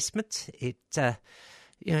that assessment. It,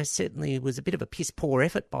 certainly was a bit of a piss-poor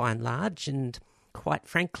effort by and large, and quite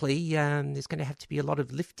frankly, there's going to have to be a lot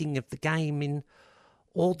of lifting of the game in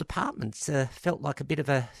all departments. Felt like a bit of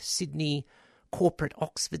a Sydney corporate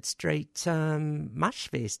Oxford Street mush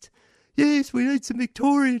fest. Yes, we need some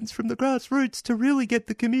Victorians from the grassroots to really get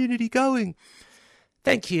the community going.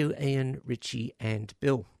 Thank you, Ian, Richie and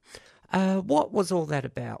Bill. What was all that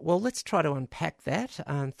about? Well, let's try to unpack that.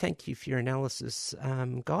 Thank you for your analysis,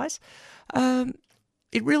 guys.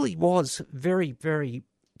 It really was very, very,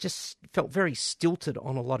 just felt very stilted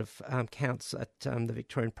on a lot of counts at the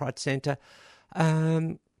Victorian Pride Centre.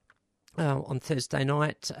 On Thursday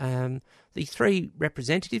night, the three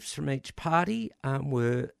representatives from each party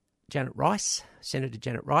were Senator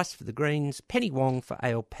Janet Rice for the Greens, Penny Wong for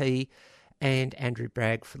ALP, and Andrew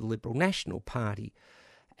Bragg for the Liberal National Party.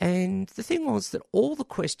 And the thing was that all the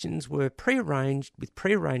questions were prearranged with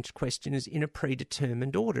prearranged questioners in a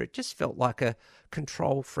predetermined order. It just felt like a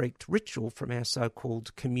control-freaked ritual from our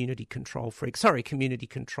so-called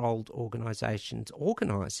community-controlled organisations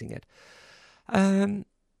organising it.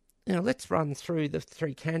 Let's run through the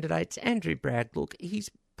three candidates. Andrew Bragg, look, he's,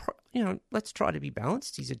 let's try to be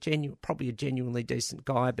balanced. He's probably a genuinely decent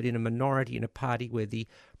guy, but in a minority in a party where the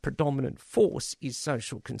predominant force is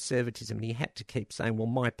social conservatism, and he had to keep saying, well,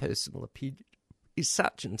 my personal opinion is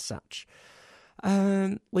such and such.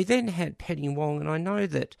 We then had Penny Wong, and I know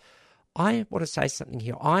that I want to say something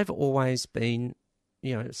here. I've always been,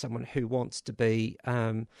 someone who wants to be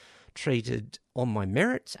treated on my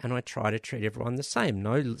merits, and I try to treat everyone the same.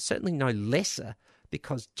 Certainly no lesser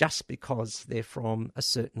because they're from a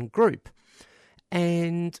certain group.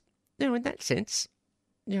 And, in that sense,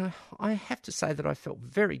 I have to say that I felt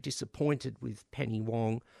very disappointed with Penny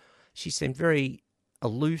Wong. She seemed very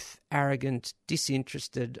aloof, arrogant,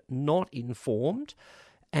 disinterested, not informed.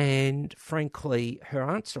 And frankly, her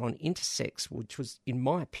answer on intersex, which was, in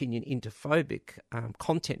my opinion, interphobic,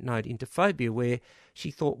 content note interphobia, where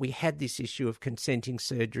she thought we had this issue of consenting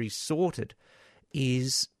surgery sorted,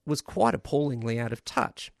 was quite appallingly out of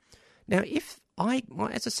touch. Now, as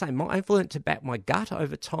I say, I've learned to back my gut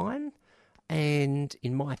over time, and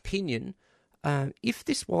in my opinion, if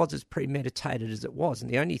this was as premeditated as it was, and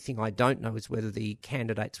the only thing I don't know is whether the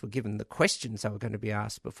candidates were given the questions they were going to be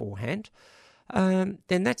asked beforehand,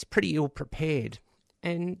 then that's pretty ill-prepared.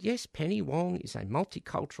 And yes, Penny Wong is a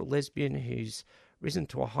multicultural lesbian who's risen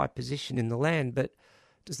to a high position in the land, but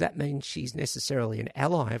does that mean she's necessarily an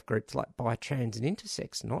ally of groups like Bi, Trans and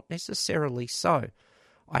Intersex? Not necessarily so.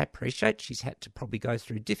 I appreciate she's had to probably go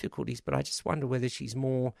through difficulties, but I just wonder whether she's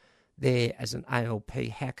more there as an ALP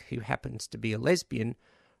hack who happens to be a lesbian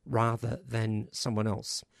rather than someone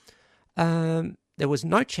else. There was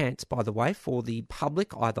no chance, by the way, for the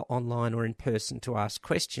public, either online or in person, to ask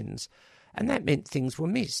questions, and that meant things were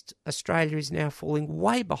missed. Australia is now falling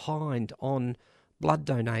way behind on blood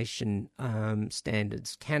donation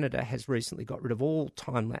standards. Canada has recently got rid of all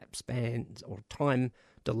time-lapse bans, or time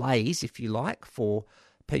delays, if you like, for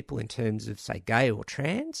people in terms of, say, gay or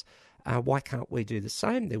trans. Why can't we do the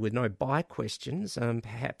same? There were no bi questions.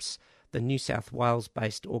 Perhaps the New South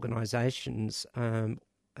Wales-based organisations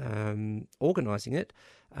organising it,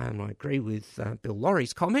 and I agree with Bill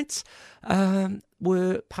Laurie's comments,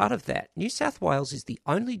 were part of that. New South Wales is the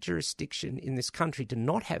only jurisdiction in this country to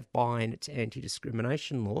not have bi in its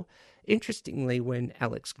anti-discrimination law. Interestingly, when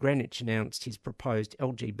Alex Greenwich announced his proposed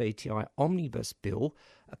LGBTI omnibus bill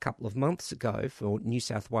a couple of months ago for New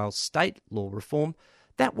South Wales state law reform,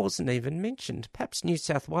 that wasn't even mentioned. Perhaps New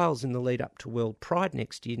South Wales, in the lead up to World Pride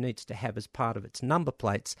next year, needs to have as part of its number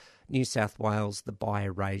plates New South Wales, the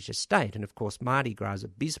bi-erasure state. And of course, Mardi Gras'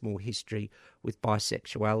 abysmal history with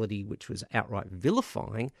bisexuality, which was outright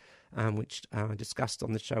vilifying, which I discussed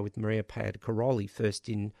on the show with Maria Payad-Caroli first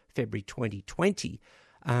in February 2020,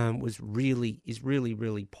 is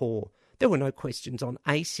really poor. There were no questions on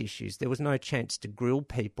ACE issues. There was no chance to grill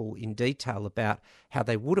people in detail about how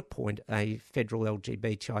they would appoint a federal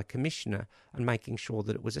LGBTI commissioner and making sure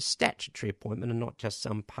that it was a statutory appointment and not just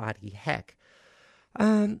some party hack.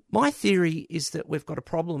 My theory is that we've got a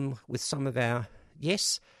problem with some of our,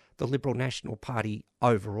 yes, the Liberal National Party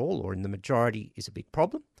overall, or in the majority, is a big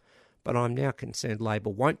problem, but I'm now concerned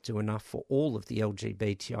Labor won't do enough for all of the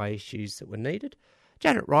LGBTI issues that were needed.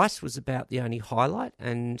 Janet Rice was about the only highlight,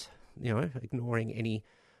 and ignoring any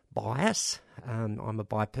bias. I'm a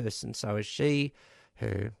bi person, so is she.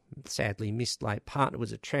 Her sadly missed late partner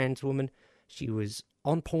was a trans woman. She was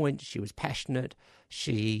on point. She was passionate.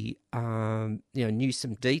 She, knew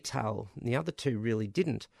some detail. And the other two really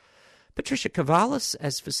didn't. Patricia Kavalis,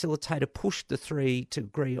 as facilitator, pushed the three to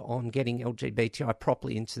agree on getting LGBTI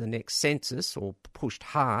properly into the next census, or pushed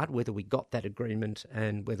hard. Whether we got that agreement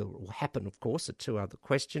and whether it will happen, of course, are two other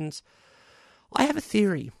questions. I have a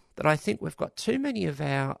theory that I think we've got too many of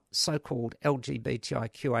our so-called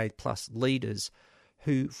LGBTIQA plus leaders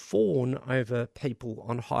who fawn over people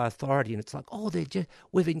on high authority, and it's like,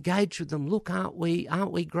 we've engaged with them. Look, aren't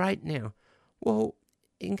we great now? Well,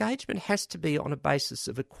 engagement has to be on a basis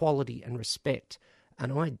of equality and respect,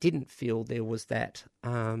 and I didn't feel there was that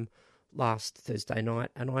last Thursday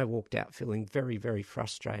night, and I walked out feeling very, very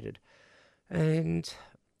frustrated. And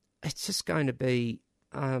it's just going to be...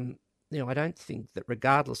 I don't think that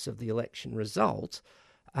regardless of the election result,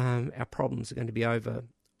 our problems are going to be over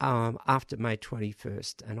after May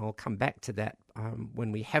 21st. And I'll come back to that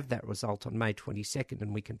when we have that result on May 22nd,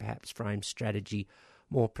 and we can perhaps frame strategy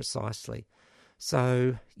more precisely.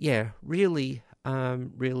 So, yeah, really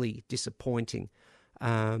disappointing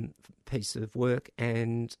piece of work.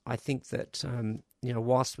 And I think that,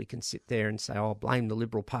 whilst we can sit there and say, blame the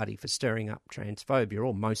Liberal Party for stirring up transphobia,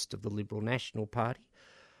 or most of the Liberal National Party,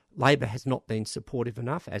 Labor has not been supportive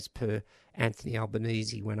enough, as per Anthony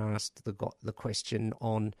Albanese when asked the question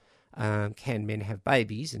on can men have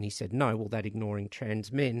babies, and he said no. Well, that ignoring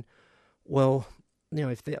trans men. Well,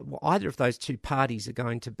 if either of those two parties are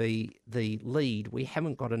going to be the lead, we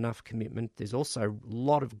haven't got enough commitment. There's also a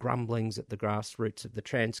lot of grumblings at the grassroots of the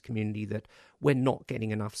trans community that we're not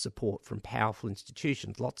getting enough support from powerful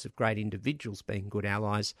institutions. Lots of great individuals being good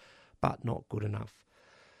allies, but not good enough.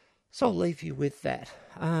 So I'll leave you with that.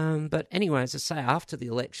 But anyway, as I say, after the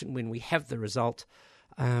election, when we have the result,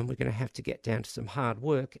 we're going to have to get down to some hard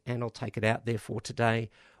work, and I'll take it out, therefore, today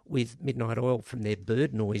with Midnight Oil from their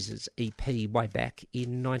Bird Noises EP way back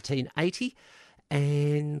in 1980.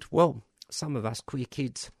 And, well, some of us queer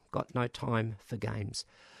kids got no time for games.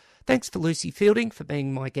 Thanks to Lucy Fielding for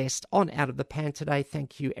being my guest on Out of the Pan today.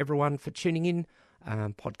 Thank you, everyone, for tuning in.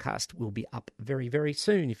 Podcast will be up very, very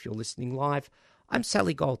soon if you're listening live. I'm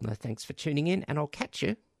Sally Goldner. Thanks for tuning in, and I'll catch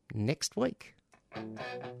you next week.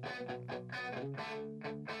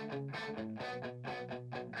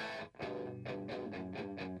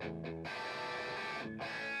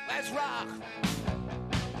 Let's rock!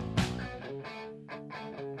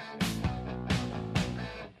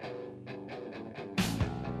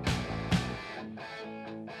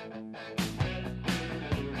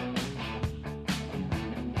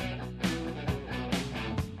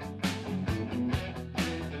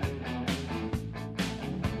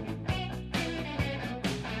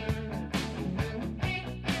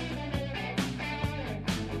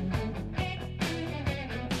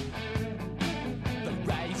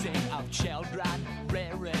 Children,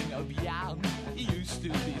 rearing of young, used to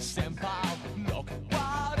be simple. Look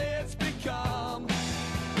what it's become.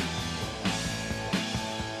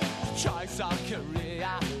 Choice of career,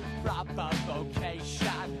 proper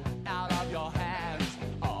vocation, out of your hands,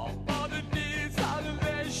 all for the needs of the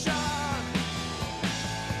nation.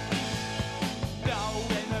 No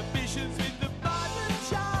inhibitions in the modern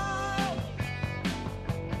child.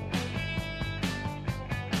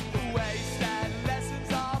 Wasted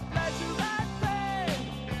lessons of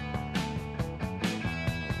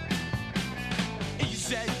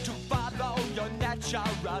to follow your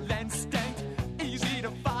natural instinct, easy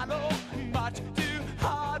to follow, much too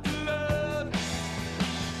hard to learn.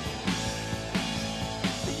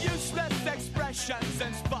 Useless expressions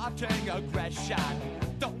and sparking aggression.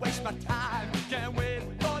 Don't waste my time, can't wait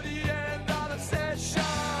for the end of the session.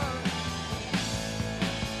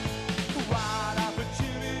 What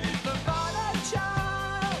opportunity for modern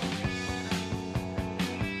child.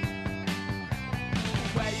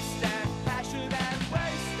 Wasted passion and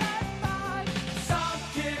playtime. Some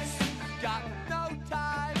kids got no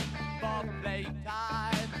time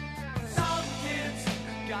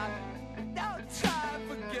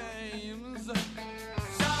for games.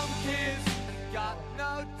 Some kids got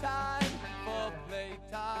no time